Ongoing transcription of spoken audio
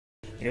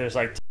There's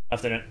like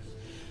left in it.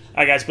 All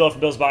right, guys. Bill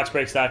from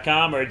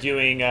BillsBoxBreaks.com. We're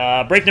doing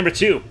break number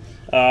 2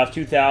 of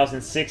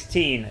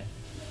 2016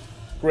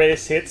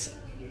 greatest hits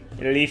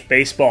in Leaf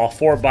baseball.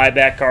 4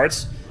 buyback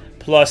cards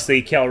plus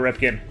the Cal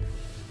Ripken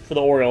for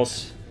the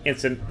Orioles.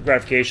 Instant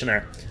gratification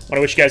there. Want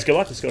to wish you guys good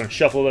luck. Let's go and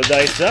shuffle the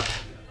dice up.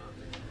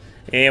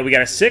 And we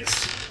got a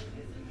 6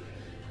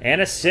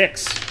 and a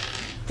 6.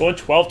 Going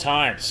 12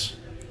 times.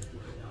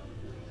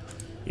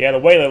 Yeah, the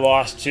way they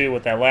lost, too,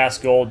 with that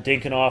last goal,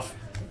 dinking off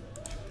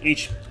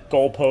each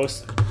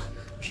goalpost,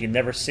 which you can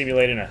never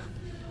simulate in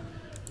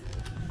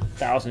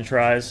 1,000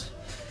 tries.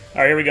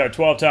 All right, here we go.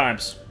 12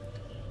 times.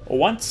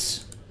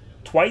 Once,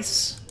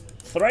 twice,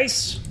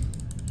 thrice.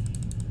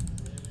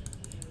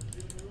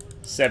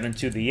 7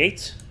 to the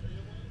 8,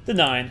 the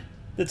 9,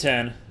 the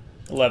 10,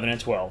 11, and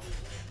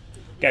 12.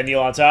 Got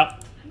Neil on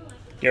top.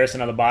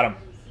 Garrison on the bottom.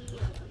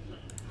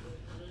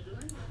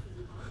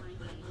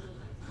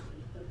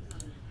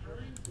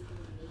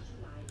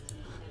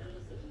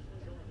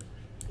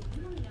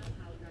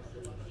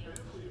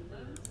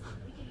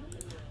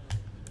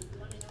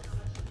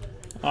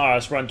 All right,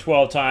 let's run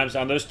 12 times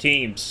on those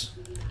teams.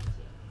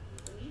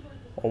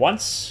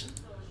 Once,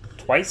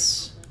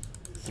 twice,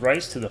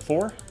 thrice to the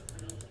 4,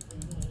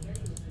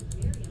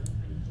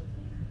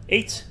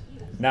 8,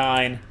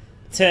 9,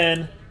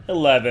 10,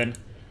 11,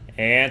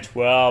 and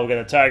 12. We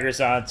got the Tigers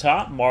on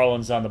top,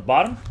 Marlins on the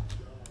bottom.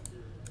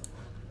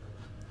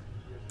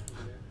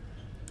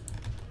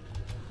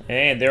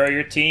 And there are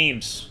your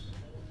teams.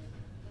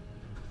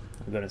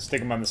 I'm going to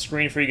stick them on the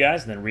screen for you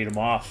guys and then read them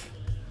off.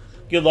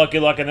 Good luck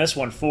in this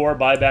one. 4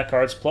 buyback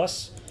cards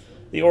plus.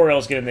 The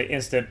Orioles getting the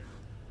instant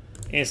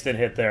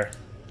hit there.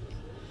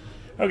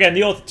 Okay,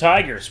 Neil with the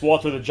Tigers.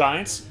 Walter with the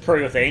Giants.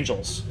 Curry with the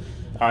Angels.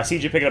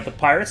 CJ picking up the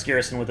Pirates.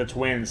 Garrison with the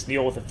Twins.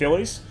 Neil with the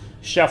Phillies.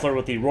 Scheffler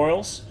with the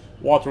Royals.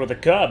 Walter with the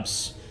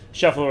Cubs.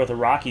 Scheffler with the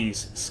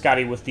Rockies.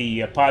 Scotty with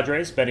the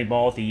Padres. Benny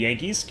Ball with the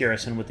Yankees.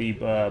 Garrison with the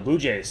Blue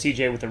Jays.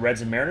 CJ with the Reds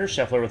and Mariners.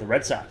 Scheffler with the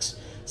Red Sox.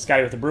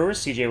 Scotty with the Brewers,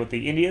 CJ with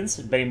the Indians,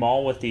 Benny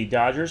Mall with the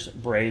Dodgers,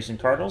 Braves, and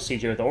Cardinals,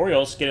 CJ with the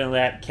Orioles, getting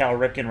that Cal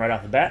Ripken right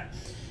off the bat.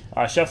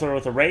 Scheffler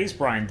with the Rays,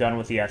 Brian Dunn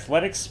with the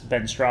Athletics,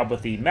 Ben Straub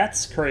with the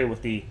Mets, Curry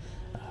with the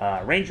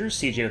Rangers,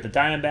 CJ with the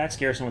Diamondbacks,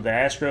 Garrison with the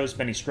Astros,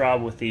 Benny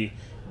Straub with the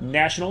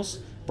Nationals,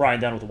 Brian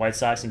Dunn with the White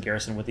Sox, and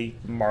Garrison with the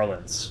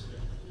Marlins.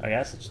 I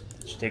guess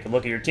let's take a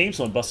look at your team,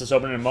 so we'll bust this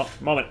open in a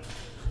moment.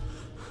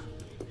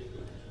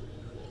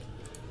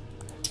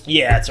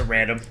 Yeah, it's a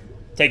random.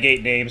 Take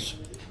 8 names.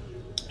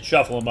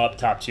 Shuffle them up,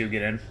 top 2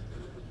 get in.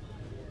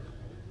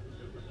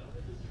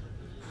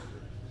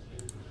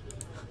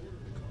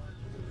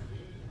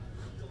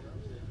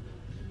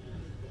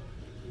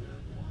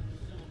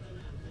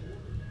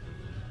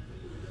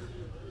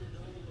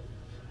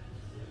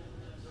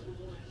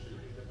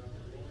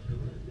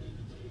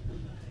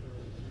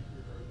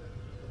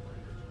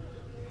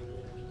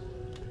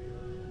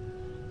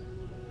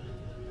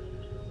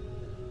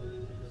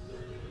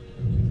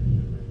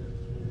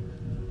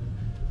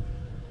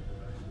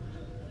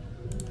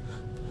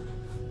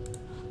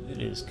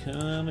 Is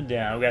coming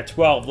down. We got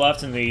 12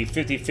 left in the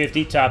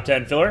 50-50 top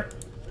 10 filler.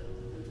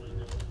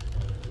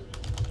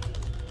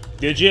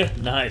 Did you?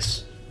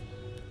 Nice.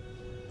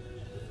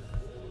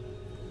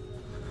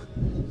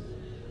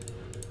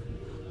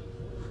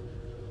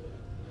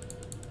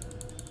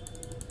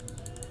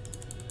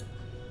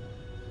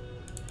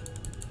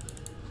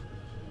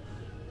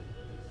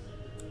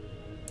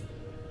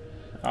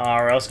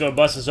 All right, let's go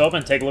bust this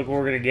open. Take a look at what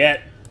we're gonna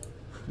get.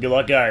 Good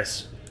luck,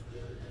 guys.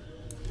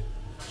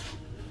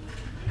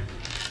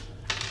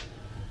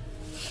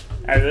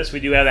 Out of this, we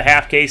do have a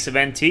half case of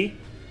NT,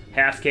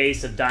 half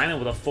case of Diamond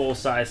with a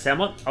full-size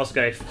helmet. Also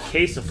got a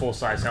case of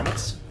full-size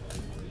helmets.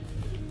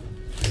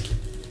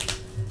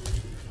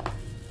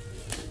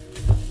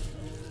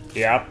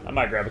 Yeah, I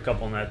might grab a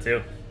couple on that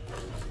too.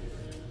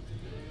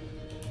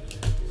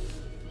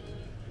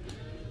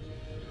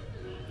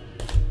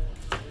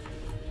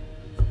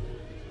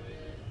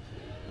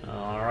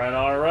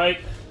 All right.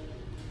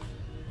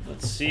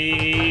 Let's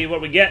see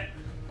what we get.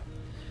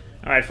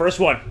 All right, first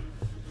one.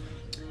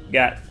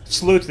 Got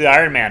Salute to the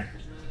Iron Man.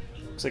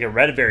 Looks like a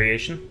red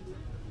variation.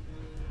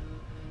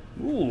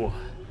 Ooh,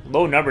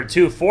 low number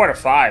 2, 4 out of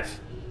 5.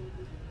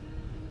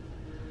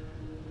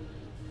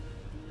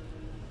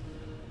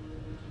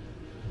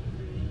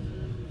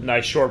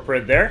 Nice short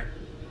print there.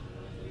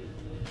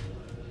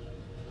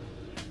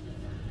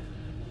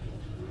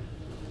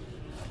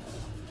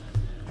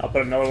 I'll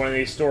put another one of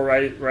these store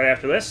right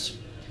after this.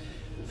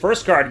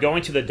 First card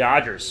going to the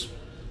Dodgers.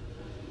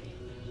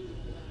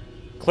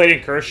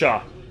 Clayton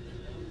Kershaw.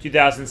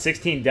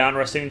 2016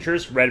 Donruss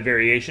Signatures, red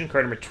variation.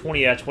 Card number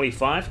 20 out of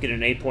 25. Get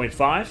an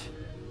 8.5.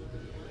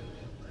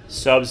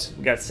 Subs,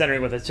 we got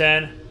centering with a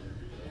 10.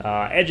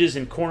 Edges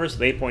and corners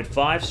with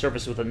 8.5.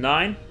 Surface with a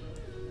 9.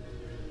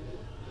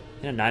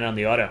 And a 9 on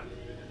the auto.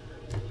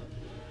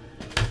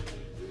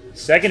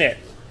 Second hit.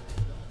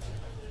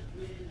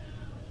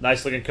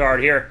 Nice looking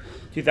card here.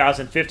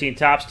 2015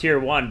 Topps Tier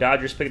 1.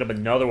 Dodgers picking up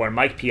another one.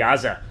 Mike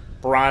Piazza.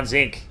 Bronze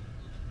ink.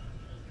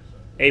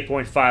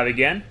 8.5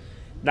 again.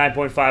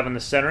 9.5 on the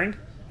centering.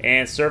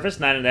 And surface,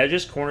 9 on the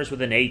edges. Corners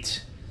with an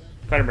 8.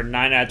 Card number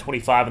 9 out of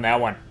 25 on that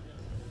one.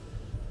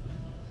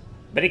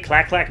 Benny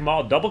Clack Clack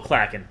Mall, double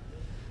clacking.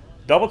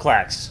 Double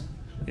clacks.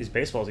 These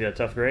baseballs get a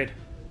tough grade.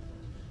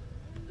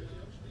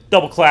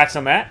 Double clacks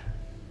on that.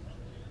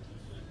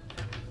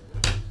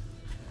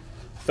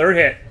 Third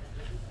hit.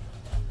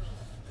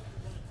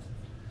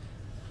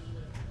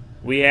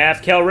 We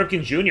have Cal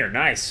Ripken Jr.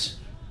 Nice.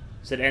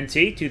 Is it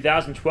NT?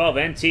 2012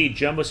 NT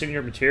Jumbo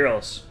Signature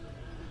Materials.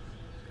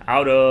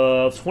 Out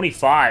of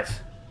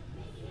 25.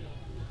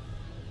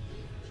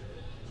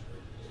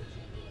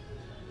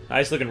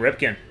 Nice looking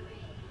Ripken.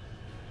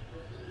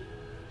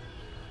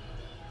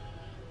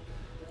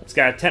 It's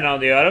got a 10 on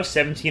the auto,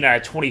 17 out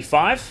of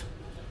 25.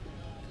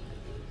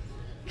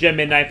 Gem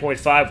Mid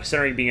 9.5,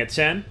 centering being a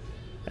 10.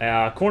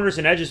 Corners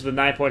and edges with a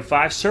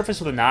 9.5. Surface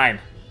with a 9.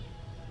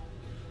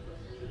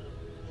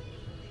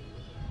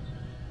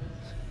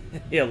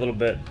 Yeah, a little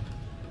bit.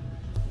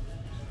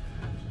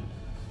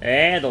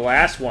 And the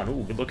last one.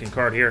 Ooh, good looking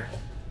card here.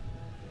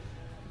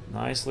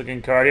 Nice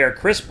looking card here.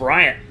 Chris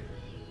Bryant.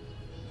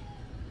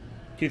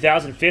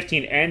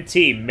 2015 NT,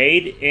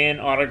 made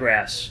in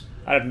autographs.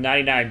 Out of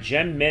 99.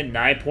 Gem Mint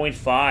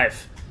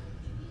 9.5.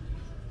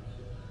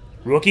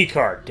 Rookie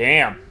card.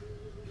 Damn.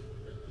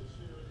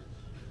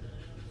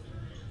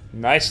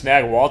 Nice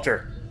snag,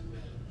 Walter.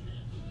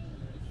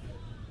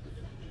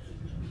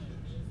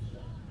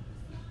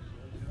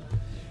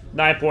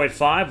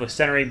 $9.5 with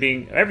centering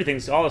being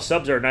everything's all the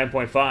subs are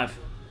 9.5.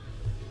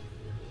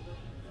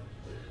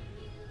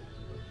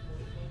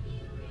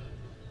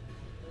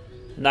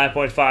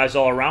 $9.5s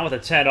all around with a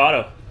 10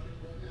 auto.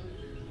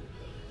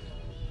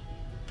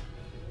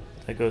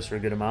 That goes for a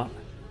good amount.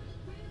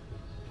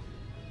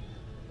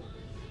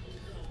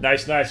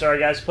 Nice, nice. All right,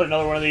 guys, put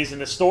another one of these in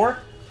the store.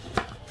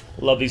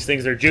 Love these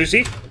things. They're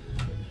juicy.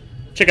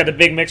 Check out the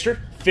big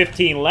mixer.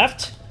 15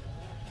 left.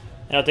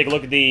 And I'll take a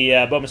look at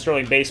the Bowman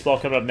Sterling baseball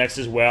coming up next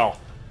as well.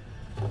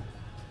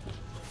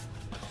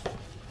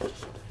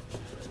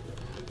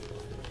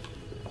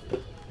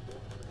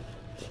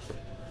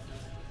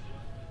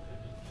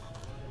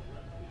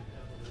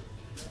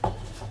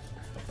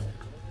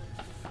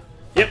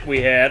 Yep,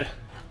 we had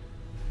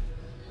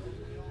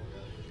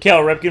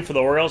Cal Ripken for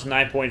the Orioles,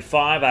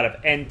 9.5 out of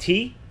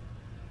NT.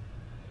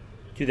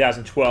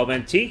 2012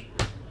 NT.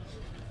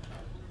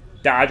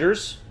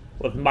 Dodgers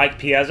with Mike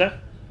Piazza.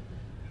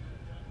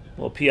 A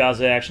little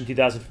Piazza action,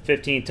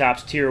 2015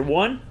 Topps Tier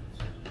 1.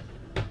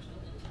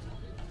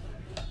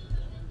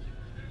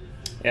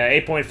 Yeah,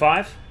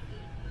 8.5.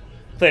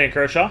 Clayton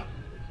Kershaw.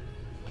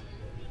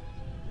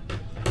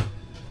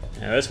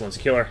 Yeah, this one's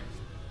killer.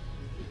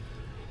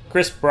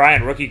 Chris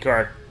Bryant, rookie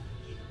card.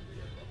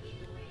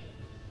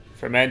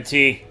 From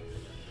NT.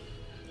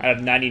 Out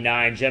of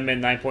 99. Gem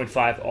Mint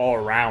 9.5 all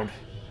around.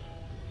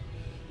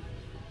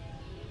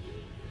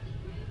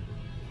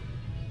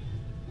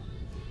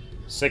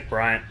 Sick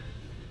Bryant.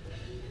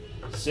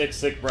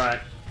 Sick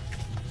Bryant.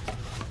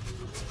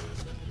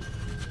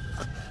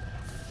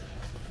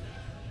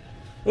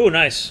 Ooh,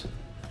 nice.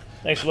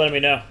 Thanks for letting me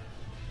know.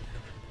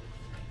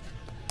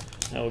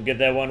 I will get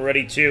that one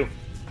ready too.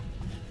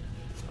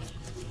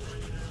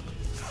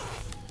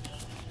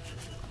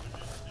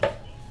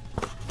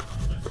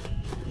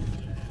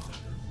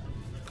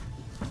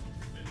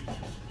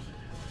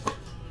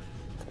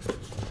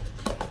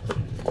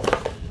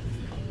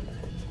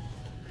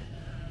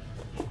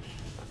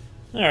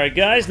 Alright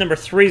guys, number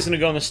 3 is going to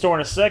go in the store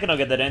in a second. I'll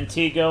get that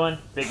NT going.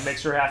 Big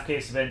mixer, half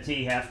case of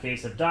NT, half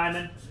case of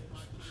Diamond.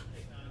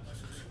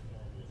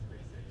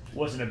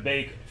 Wasn't a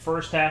big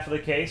first half of the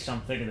case, so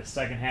I'm thinking the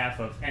second half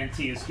of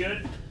NT is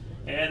good.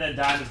 And then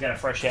Diamond's got a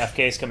fresh half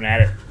case coming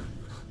at it.